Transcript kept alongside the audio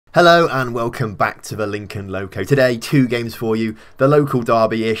Hello and welcome back to the Lincoln Loco. Today, two games for you. The local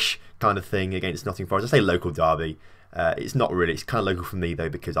derby-ish kind of thing against Nottingham Forest. I say local derby. It's not really. It's kind of local for me though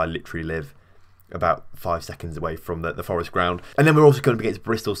because I literally live about 5 seconds away from the Forest ground. And then we're also going up against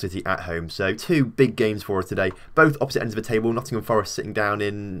Bristol City at home. So two big games for us today. Both opposite ends of the table. Nottingham Forest sitting down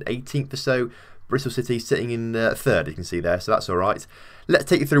in 18th or so. Bristol City sitting in 3rd, you can see there, so that's alright. Let's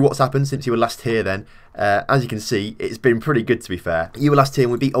take you through what's happened since you were last here then. As you can see, it's been pretty good to be fair. You were last here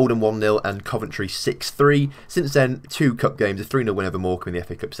and we beat Oldham 1-0 and Coventry 6-3. Since then, 2 cup games, a 3-0 win over Morecambe in the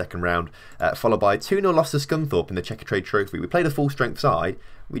FA Cup second round, followed by a 2-0 loss to Scunthorpe in the Checkatrade Trophy. We played a full strength side,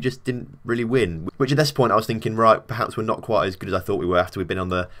 we just didn't really win. Which at this point I was thinking, right, perhaps we're not quite as good as I thought we were after we've been on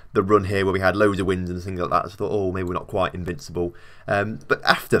the run here where we had loads of wins and things like that. So I thought, oh, maybe we're not quite invincible. But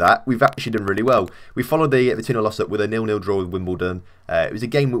after that, we've actually done really well. We followed the 2-0 loss up with a 0-0 draw with Wimbledon. It was a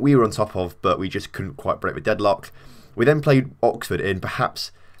game that we were on top of, but we just couldn't quite break the deadlock. We then played Oxford in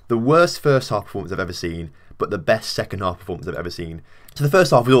perhaps the worst first half performance I've ever seen, but the best second half performance I've ever seen. So the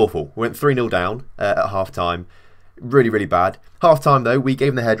first half was awful. We went 3-0 down at half time. Really, really bad. Half time though, we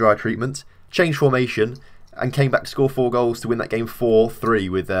gave them the hairdryer treatment, changed formation, and came back to score 4 goals to win that game 4-3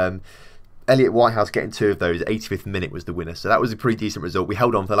 with Elliot Whitehouse getting 2 of those. 85th minute was the winner, so that was a pretty decent result. We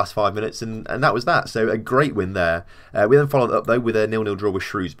held on for the last 5 minutes, and that was that. So a great win there. We then followed up though with a 0-0 draw with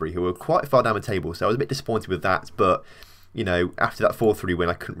Shrewsbury, who were quite far down the table. So I was a bit disappointed with that, but you know, after that 4-3 win,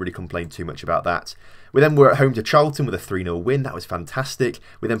 I couldn't really complain too much about that. We then were at home to Charlton with a 3-0 win. That was fantastic.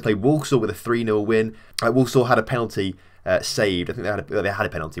 We then played Walsall with a 3-0 win. Walsall had a penalty saved. I think they had a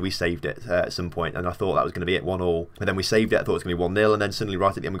penalty. We saved it at some point, and I thought that was going to be it, 1-1. But then we saved it. I thought it was going to be 1-0, and then suddenly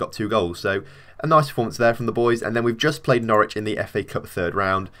right at the end we got 2 goals. So a nice performance there from the boys. And then we've just played Norwich in the FA Cup third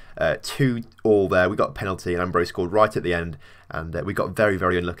round. 2-2 there. We got a penalty, and Ambrose scored right at the end. And we got very,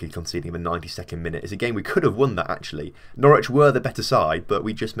 very unlucky conceding in the 92nd minute. It's a game we could have won that actually. Norwich were the better side, but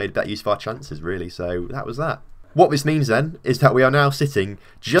we just made better use of our chances really. So that was that. What this means then is that we are now sitting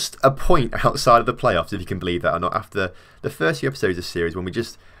just a point outside of the playoffs, if you can believe that or not. After the first few episodes of the series, when we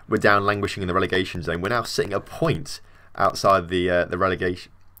just were down languishing in the relegation zone, we're now sitting a point outside the relegation.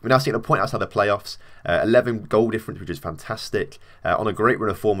 We're now sitting a point outside the playoffs. 11 goal difference, which is fantastic. On a great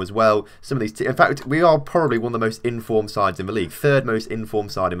run of form as well. Some of these, in fact, we are probably one of the most informed sides in the league. 3rd most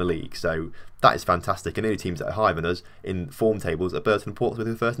informed side in the league. So that is fantastic. And the only teams that are higher than us in form tables are Burton and Portsmouth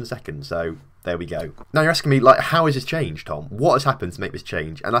in 1st and 2nd. So there we go. Now you're asking me, like, how has this changed, Tom? What has happened to make this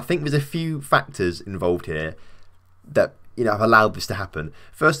change? And I think there's a few factors involved here that, you know, have allowed this to happen.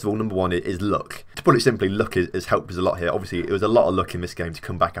 First of all, number one is luck. To put it simply, luck has helped us a lot here. Obviously, it was a lot of luck in this game to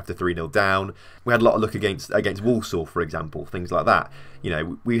come back after 3-0 down. We had a lot of luck against Walsall, for example, things like that. You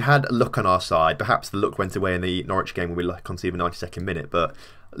know, we had luck on our side. Perhaps the luck went away in the Norwich game when we conceded the 92nd minute, but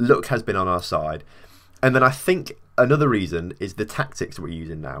luck has been on our side. And then I think another reason is the tactics that we're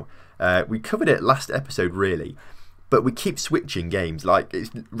using now. We covered it last episode, really. But we keep switching games. Like,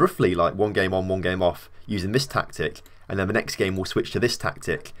 it's roughly like 1 game on, 1 game off using this tactic. And then the next game we'll switch to this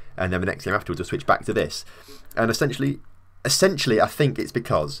tactic. And then the next game afterwards we'll switch back to this. And essentially I think it's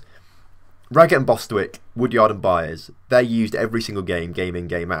because Raggett and Bostwick, Woodyard and Byers, they're used every single game, game in,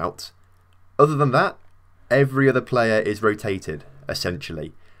 game out. Other than that, every other player is rotated,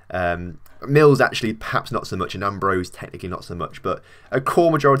 essentially. Mills actually perhaps not so much, and Ambrose technically not so much. But a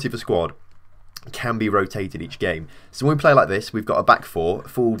core majority of the squad can be rotated each game. So when we play like this, we've got a back 4,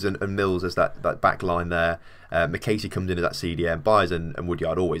 Fools and Mills as that back line there. McCasey comes in as that CDM, Byers and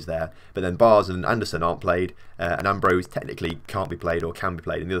Woodyard always there. But then Bars and Anderson aren't played, and Ambrose technically can't be played or can be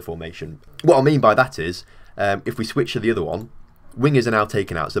played in the other formation. What I mean by that is, if we switch to the other one, wingers are now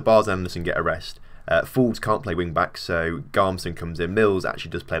taken out, so Bars and Anderson get a rest. Fools can't play wing back, so Garmson comes in. Mills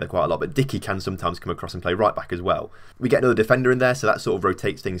actually does play there quite a lot, but Dickey can sometimes come across and play right back as well. We get another defender in there, so that sort of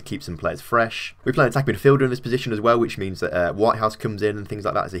rotates things, keeps some players fresh. We play an attacking midfielder in this position as well, which means that Whitehouse comes in and things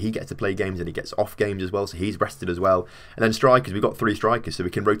like that, so he gets to play games and he gets off games as well, so he's rested as well. And then strikers, we've got 3 strikers, so we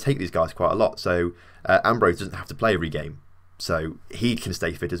can rotate these guys quite a lot. So Ambrose doesn't have to play every game, so he can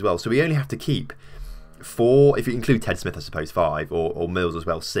stay fit as well. So we only have to keep 4, if you include Ted Smith, I suppose 5, or Mills as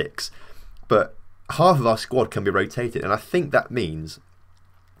well, 6. But half of our squad can be rotated, and I think that means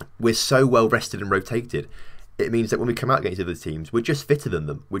we're so well rested and rotated. It means that when we come out against other teams, we're just fitter than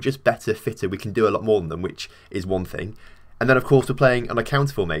them. We're just better, fitter. We can do a lot more than them, which is one thing. And then, of course, we're playing on a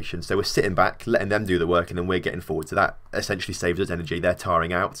counter formation, so we're sitting back, letting them do the work, and then we're getting forward. So that essentially saves us energy. They're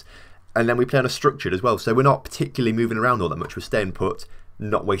tiring out. And then we play on a structured as well, so we're not particularly moving around all that much. We're staying put,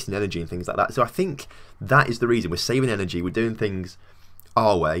 not wasting energy and things like that. So I think that is the reason. We're saving energy. We're doing things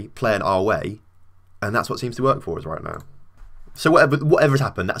our way, playing our way. And that's what seems to work for us right now. So whatever has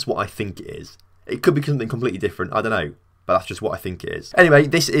happened, that's what I think it is. It could be something completely different. I don't know. but that's just what I think it is. Anyway,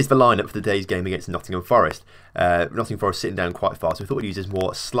 this is the lineup for today's game against Nottingham Forest. Nottingham Forest sitting down quite fast, so we thought we'd use this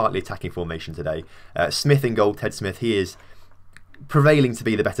more slightly attacking formation today. Smith in goal, Ted Smith, he is prevailing to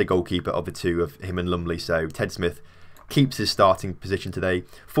be the better goalkeeper of the two, of him and Lumley, so Ted Smith keeps his starting position today.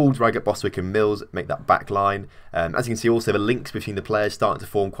 Fools, Raggett, Bostwick and Mills make that back line. As you can see also, the links between the players starting to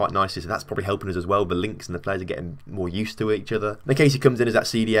form quite nicely, so that's probably helping us as well. The links and the players are getting more used to each other. Macasey comes in as that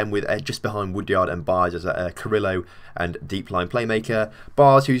CDM with just behind Woodyard and Byers as a Carrillo and deep line playmaker.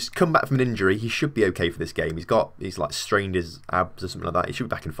 Bars, who's come back from an injury, he should be okay for this game. He's like strained his abs or something like that. He should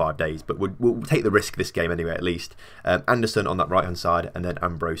be back in 5 days, but we'll take the risk this game anyway, at least. Anderson on that right hand side, and then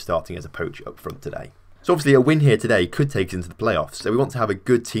Ambrose starting as a poach up front today. So obviously a win here today could take us into the playoffs, so we want to have a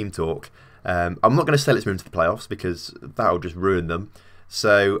good team talk. I'm not going to say let's move into the playoffs because that will just ruin them.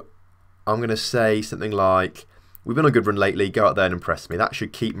 So I'm going to say something like, we've been on a good run lately, go out there and impress me. That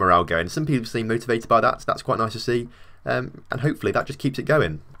should keep morale going. Some people seem motivated by that, so that's quite nice to see. And hopefully that just keeps it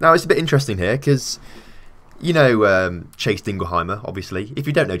going. Now it's a bit interesting here because, you know, Chase Dingleheimer, obviously. If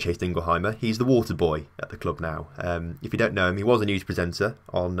you don't know Chase Dingleheimer, he's the water boy at the club now. If you don't know him, he was a news presenter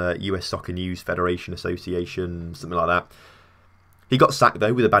on US Soccer News Federation Association, something like that. He got sacked,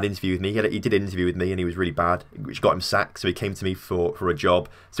 though, with a bad interview with me. He did an interview with me and he was really bad, which got him sacked, so he came to me for a job.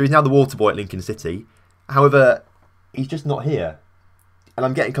 So he's now the water boy at Lincoln City. However, he's just not here. And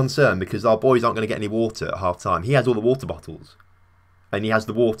I'm getting concerned because our boys aren't going to get any water at half-time. He has all the water bottles. And he has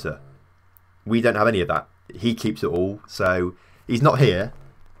the water. We don't have any of that. He keeps it all, so he's not here,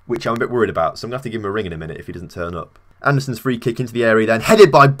 which I'm a bit worried about. So I'm going to have to give him a ring in a minute if he doesn't turn up. Anderson's free kick into the area then,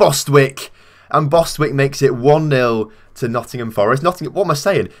 headed by Bostwick. And Bostwick makes it 1-0 to Nottingham Forest. What am I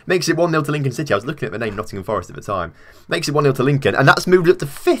saying? Makes it 1-0 to Lincoln City. I was looking at the name Nottingham Forest at the time. Makes it 1-0 to Lincoln, and that's moved up to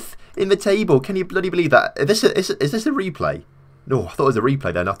 5th in the table. Can you bloody believe that? Is this a replay? No, I thought it was a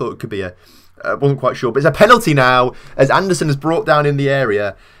replay then. I thought it could be wasn't quite sure. But it's a penalty now, as Anderson is brought down in the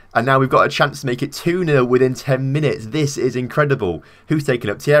area. And now we've got a chance to make it 2-0 within 10 minutes. This is incredible. Who's taken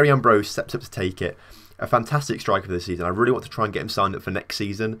up? Thierry Ambrose steps up to take it. A fantastic striker for this season. I really want to try and get him signed up for next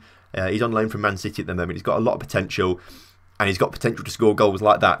season. He's on loan from Man City at the moment. He's got a lot of potential. And he's got potential to score goals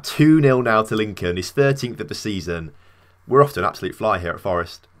like that. 2-0 now to Lincoln. His 13th of the season. We're off to an absolute fly here at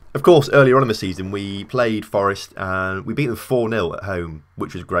Forest. Of course, earlier on in the season, we played Forest and we beat them 4-0 at home,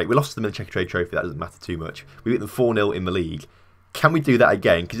 which was great. We lost to them in the Checker Trade Trophy. That doesn't matter too much. We beat them 4-0 in the league. Can we do that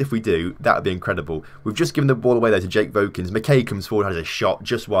again? Because if we do, that would be incredible. We've just given the ball away there to Jake Vokins. McKay comes forward, has a shot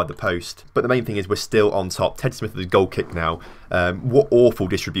just wide the post. But the main thing is we're still on top. Ted Smith with his goal kick now. What awful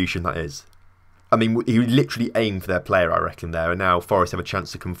distribution that is. I mean, he literally aimed for their player, I reckon, there. And now Forest have a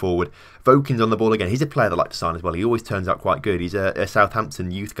chance to come forward. Vokins on the ball again. He's a player that I like to sign as well. He always turns out quite good. He's a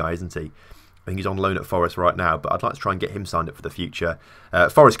Southampton youth guy, isn't he? I think he's on loan at Forest right now, but I'd like to try and get him signed up for the future.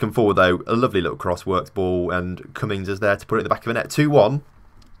 Forest come forward, though. A lovely little cross worked ball, and Cummings is there to put it in the back of the net. 2-1,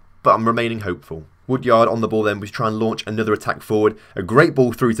 but I'm remaining hopeful. Woodyard on the ball then was trying to launch another attack forward. A great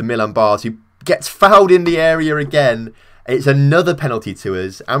ball through to Milan Bars, who gets fouled in the area again. It's another penalty to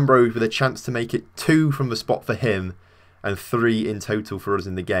us. Ambrose with a chance to make it 2 from the spot for him, and 3 in total for us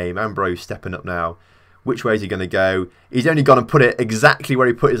in the game. Ambrose stepping up now. Which way is he going to go? He's only gone and put it exactly where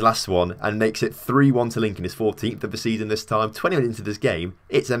he put his last one and makes it 3-1 to Lincoln, his 14th of the season this time. 20 minutes into this game,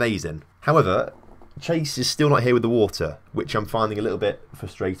 it's amazing. However, Chase is still not here with the water, which I'm finding a little bit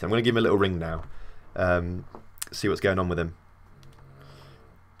frustrating. I'm going to give him a little ring now. See what's going on with him.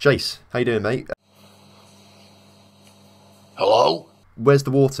 Chase, how you doing, mate? Hello? Where's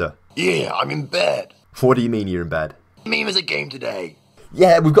the water? Yeah, I'm in bed. What do you mean you're in bed? I mean, there's a game today.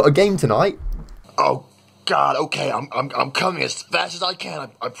 Yeah, we've got a game tonight. Oh, God, okay, I'm coming as fast as I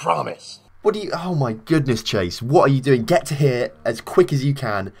can, I promise. What do you... Oh, my goodness, Chase. What are you doing? Get to here as quick as you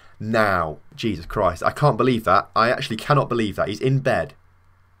can now. Jesus Christ. I can't believe that. I actually cannot believe that. He's in bed.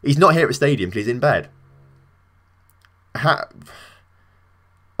 He's not here at the stadium because he's in bed.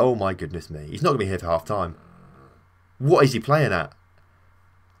 Oh, my goodness me. He's not going to be here for half-time. What is he playing at?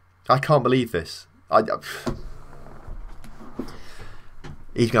 I can't believe this.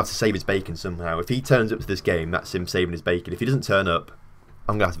 He's going to have to save his bacon somehow. If he turns up to this game, that's him saving his bacon. If he doesn't turn up,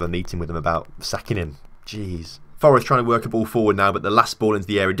 I'm going to have to have a meeting with him about sacking him. Jeez. Forest trying to work a ball forward now, but the last ball into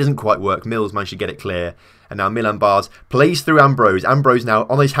the area doesn't quite work. Mills managed to get it clear. And now Milan Bars plays through Ambrose. Ambrose now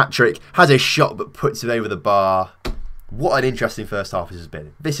on his hat-trick, has a shot but puts it over the bar. What an interesting first half this has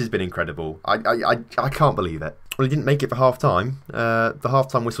been. This has been incredible. I can't believe it. Well, he didn't make it for half-time. The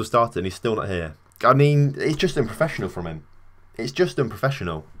half-time whistle started and he's still not here. I mean, it's just unprofessional from him. It's just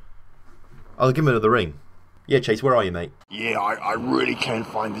unprofessional. I'll give him another ring. Yeah, Chase, where are you, mate? Yeah, I really can't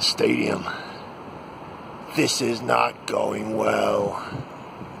find the stadium. This is not going well.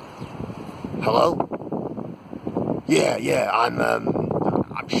 Hello? Yeah,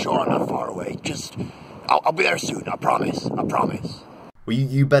 I'm sure I'm not far away. I'll be there soon, I promise. Well,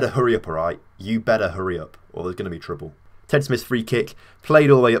 you better hurry up, alright? You better hurry up, or there's going to be trouble. Ted Smith's free kick, played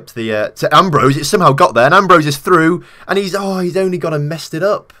all the way up to to Ambrose. It somehow got there, and Ambrose is through, and he's only gone and messed it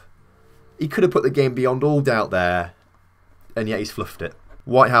up. He could have put the game beyond all doubt there, and yet he's fluffed it.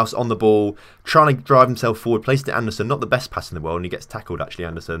 Whitehouse on the ball, trying to drive himself forward, placed it to Anderson. Not the best pass in the world, and he gets tackled, actually,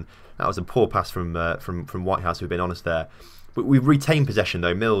 Anderson. That was a poor pass from Whitehouse, who've been honest there. But we've retained possession,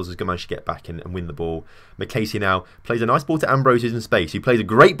 though. Mills has managed to get back and win the ball. McCasey now plays a nice ball to Ambrose, who's in space. He plays a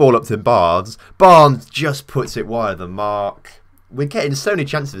great ball up to Barnes. Barnes just puts it wide of the mark. We're getting so many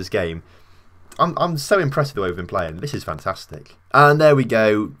chances this game. I'm so impressed with the way we've been playing. This is fantastic. And there we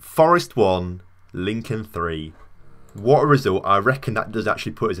go. Forest 1, Lincoln 3. What a result. I reckon that does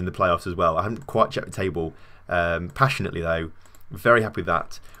actually put us in the playoffs as well. I haven't quite checked the table passionately, though. Very happy with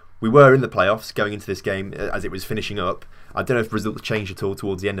that. We were in the playoffs going into this game as it was finishing up. I don't know if results changed at all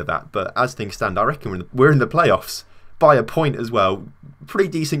towards the end of that, but as things stand, I reckon we're in the playoffs by a point as well. Pretty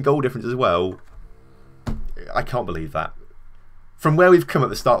decent goal difference as well. I can't believe that. From where we've come at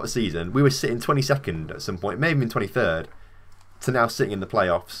the start of the season, we were sitting 22nd at some point, maybe even 23rd, to now sitting in the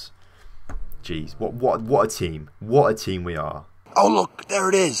playoffs. Jeez, what a team. What a team we are. Oh, look, there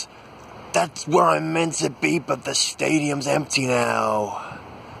it is. That's where I'm meant to be, but the stadium's empty now.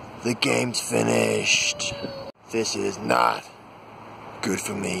 The game's finished. This is not good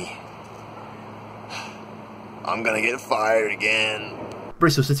for me. I'm gonna get fired again.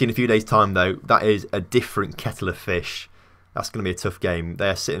 Bristol City in a few days' time, though, that is a different kettle of fish. That's going to be a tough game. They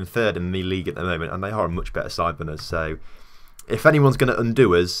are sitting third in the league at the moment, and they are a much better side than us. So if anyone's going to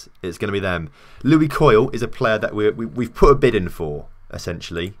undo us, it's going to be them. Louis Coyle is a player that we've put a bid in for,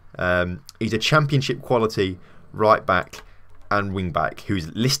 essentially. He's a championship quality right back and wing back who's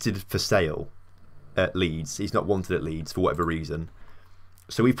listed for sale at Leeds. He's not wanted at Leeds for whatever reason.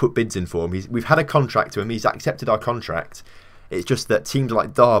 So we've put bids in for him. We've had a contract to him. He's accepted our contract. It's just that teams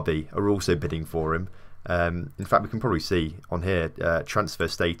like Derby are also bidding for him. In fact, we can probably see on here transfer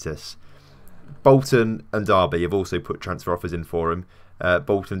status. Bolton and Derby have also put transfer offers in for him.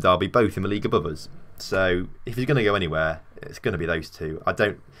 Bolton and Derby both in the league above us. So if he's going to go anywhere, it's going to be those two. I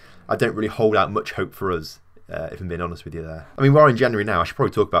don't really hold out much hope for us, if I'm being honest with you there. I mean, we're in January now. I should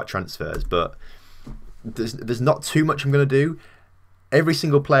probably talk about transfers, but there's not too much I'm going to do. Every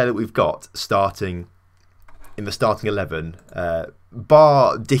single player that we've got starting in the starting 11,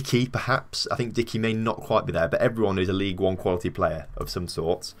 bar Dickey perhaps. I think Dickey may not quite be there, but everyone is a League One quality player of some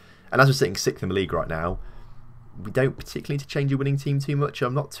sort. And as we're sitting 6th in the league right now, we don't particularly need to change a winning team too much.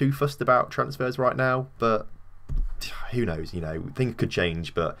 I'm not too fussed about transfers right now, but who knows, things could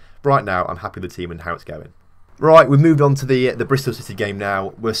change. But right now, I'm happy with the team and how it's going. Right, we've moved on to the Bristol City game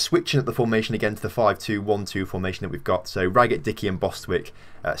now. We're switching up the formation again to the 5-2-1-2 formation that we've got. So Raggett, Dickey and Bostwick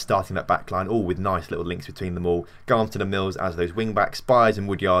starting that back line, all with nice little links between them all. Garmpton and Mills as those wing backs, Byers and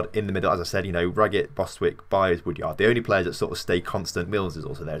Woodyard in the middle. As I said, Raggett, Bostwick, Byers, Woodyard. The only players that sort of stay constant. Mills is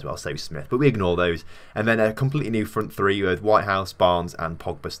also there as well, so Smith. But we ignore those. And then a completely new front three with Whitehouse, Barnes and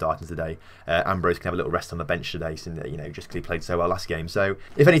Pogba starting today. Ambrose can have a little rest on the bench today, just because he played so well last game. So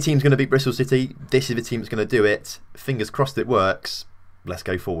if any team's going to beat Bristol City, this is the team that's going to do it. Fingers crossed it works. Let's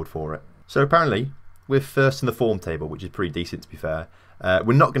go forward for it. So apparently we're first in the form table, which is pretty decent to be fair.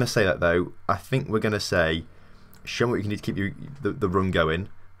 We're not going to say that though. I think we're going to say, show me what you can do to keep the run going.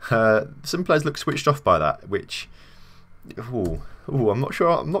 Some players look switched off by that, which I'm not sure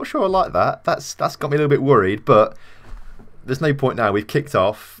I like that. That's got me a little bit worried, but there's no point now. We've kicked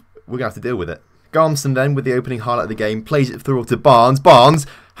off. We're going to have to deal with it. Garmston then, with the opening highlight of the game, plays it through to Barnes. Barnes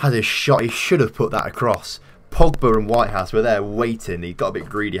has a shot. He should have put that across. Pogba and Whitehouse were there waiting. He got a bit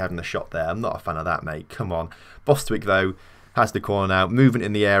greedy having the shot there. I'm not a fan of that, mate. Come on. Bostwick, though, has the corner now. Movement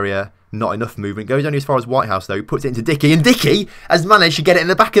in the area. Not enough movement. Goes only as far as Whitehouse, though. Puts it into Dickey. And Dickey has managed to get it in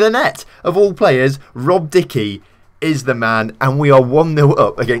the back of the net. Of all players, Rob Dickey is the man. And we are 1-0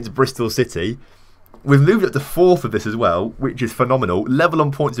 up against Bristol City. We've moved up to 4th of this as well, which is phenomenal. Level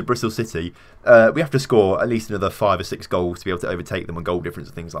on points with Bristol City. We have to score at least another 5 or 6 goals to be able to overtake them on goal difference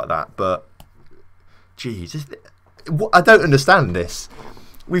and things like that. But, jeez, I don't understand this.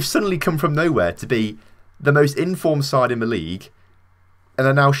 We've suddenly come from nowhere to be the most informed side in the league and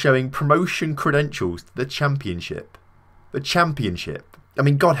are now showing promotion credentials to the Championship. The Championship. I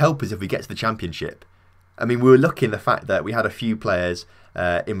mean, God help us if we get to the Championship. I mean, we were lucky in the fact that we had a few players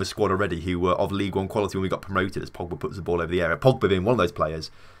in the squad already who were of League One quality when we got promoted, as Pogba puts the ball over the area. Pogba being one of those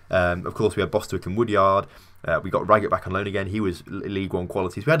players. Of course, we had Bostwick and Woodyard. We got Raggett back on loan again. He was League One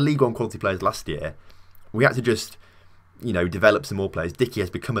quality. So we had League One quality players last year. We had to just you know, develop some more players. Dickey has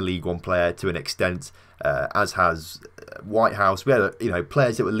become a League One player to an extent, as has Whitehouse. We had, you know,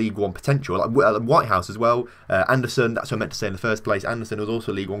 players that were League One potential, like Whitehouse as well. Anderson, that's what I meant to say in the first place. Anderson was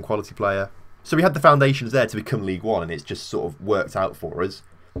also a League One quality player. So we had the foundations there to become League One, and it's just sort of worked out for us.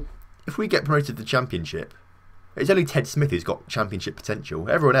 If we get promoted to the Championship, it's only Ted Smith who's got Championship potential.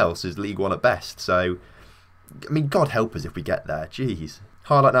 Everyone else is League One at best. So, I mean, God help us if we get there. Jeez.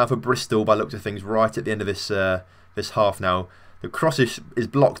 Highlight now for Bristol by looks of things right at the end of this this half now. The cross is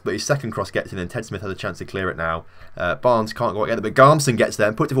blocked, but his second cross gets in, and Ted Smith has a chance to clear it now. Barnes can't go together, but Garmson gets there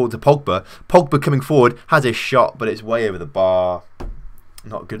and puts it forward to Pogba. Pogba coming forward, has his shot, but it's way over the bar.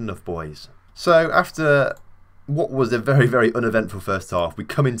 Not good enough, boys. So after what was a very, very uneventful first half, we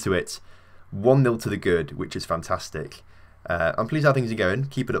come into it 1-0 to the good, which is fantastic. I'm pleased how things are going.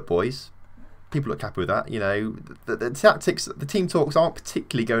 Keep it up, boys. People look happy with that. You know, the tactics, the team talks aren't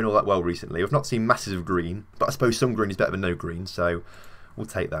particularly going all that well recently. We've not seen masses of green, but I suppose some green is better than no green, so we'll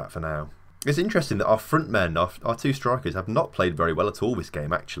take that for now. It's interesting that our front men, our two strikers, have not played very well at all this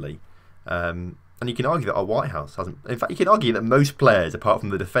game, actually. And you can argue that our Whitehouse hasn't. In fact, you can argue that most players, apart from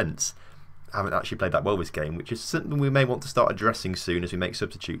the defence, haven't actually played that well this game, which is something we may want to start addressing soon as we make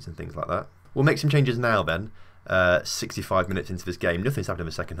substitutes and things like that. We'll make some changes now then. 65 minutes into this game. Nothing's happened in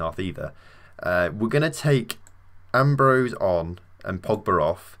the second half either. We're going to take Ambrose on and Pogba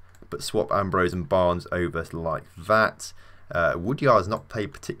off, but swap Ambrose and Barnes over like that. Woodyard's not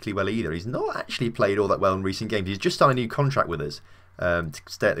played particularly well either. He's not actually played all that well in recent games. He's just signed a new contract with us to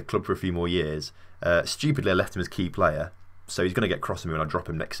stay at the club for a few more years. Stupidly, I left him as key player, so he's going to get cross on me when I drop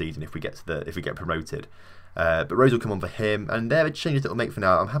him next season if we get promoted. But Rose will come on for him, and they're the changes that we'll make for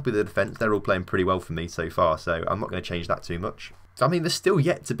now. I'm happy with the defence. They're all playing pretty well for me so far, so I'm not going to change that too much. So, I mean, there's still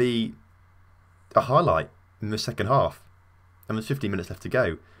yet to be a highlight in the second half, and there's 15 minutes left to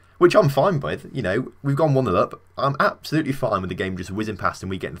go, which I'm fine with. You know, we've gone 1-0 up. I'm absolutely fine with the game just whizzing past and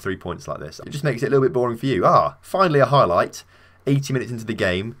we getting 3 points like this. It just makes it a little bit boring for you. Finally a highlight. 80 minutes into the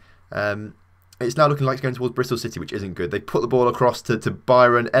game. It's now looking like it's going towards Bristol City, which isn't good. They put the ball across to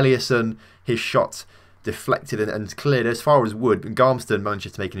Byron. Eliasson, his shot deflected and cleared as far as Wood. And Garmston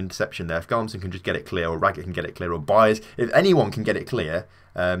manages to make an interception there. If Garmston can just get it clear, or Raggett can get it clear, or Byers, if anyone can get it clear,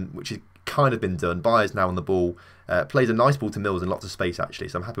 which has kind of been done. Byers now on the ball, plays a nice ball to Mills in lots of space actually,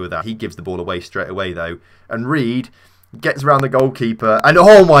 so I'm happy with that. He gives the ball away straight away though, and Reed gets around the goalkeeper, and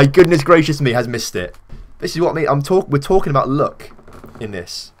oh my goodness gracious me, has missed it. This is what I mean. We're talking about luck in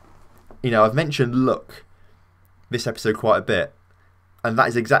this. You know, I've mentioned luck this episode quite a bit, and that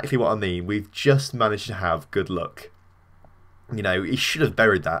is exactly what I mean. We've just managed to have good luck. You know, he should have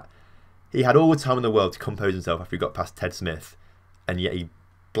buried that. He had all the time in the world to compose himself after he got past Ted Smith, and yet he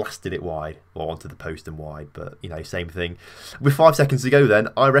blasted it wide, or onto the post and wide, but, you know, same thing. With 5 seconds to go then,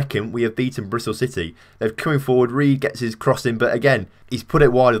 I reckon we have beaten Bristol City. They're coming forward, Reed gets his cross in, but again, he's put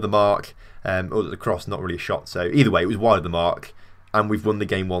it wide of the mark, or the cross, not really a shot, so either way, it was wide of the mark, and we've won the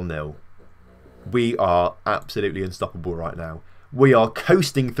game 1-0. We are absolutely unstoppable right now. We are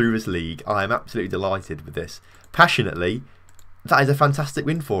coasting through this league. I am absolutely delighted with this. Passionately, that is a fantastic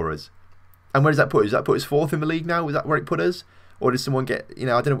win for us. And where does that put us? Does that put us 4th in the league now? Is that where it put us? Or did someone get, you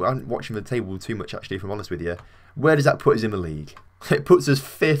know, I don't know, I'm watching the table too much actually, if I'm honest with you. Where does that put us in the league? It puts us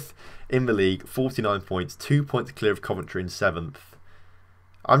 5th in the league, 49 points, 2 points clear of Coventry in 7th.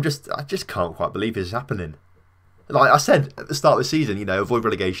 I just can't quite believe this is happening. Like I said at the start of the season, you know, avoid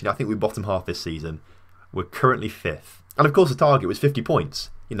relegation. I think we bottom half this season. We're currently 5th. And of course the target was 50 points.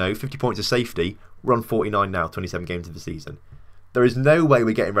 You know, 50 points of safety. We're on 49 now, 27 games of the season. There is no way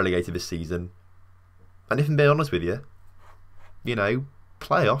we're getting relegated this season. And if I'm being honest with you, you know,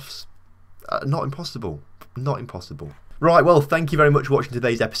 playoffs, not impossible. Not impossible. Right, well, thank you very much for watching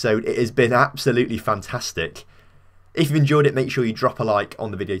today's episode. It has been absolutely fantastic. If you've enjoyed it, make sure you drop a like on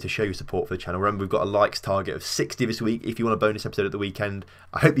the video to show your support for the channel. Remember, we've got a likes target of 60 this week. If you want a bonus episode at the weekend,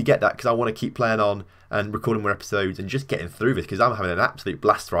 I hope you get that, because I want to keep playing on and recording more episodes and just getting through this, because I'm having an absolute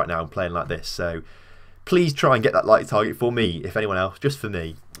blast right now playing like this. So please try and get that like target for me, if anyone else, just for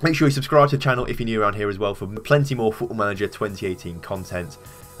me. Make sure you subscribe to the channel if you're new around here as well for plenty more Football Manager 2018 content.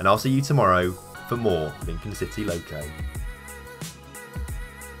 And I'll see you tomorrow for more Lincoln City Loco.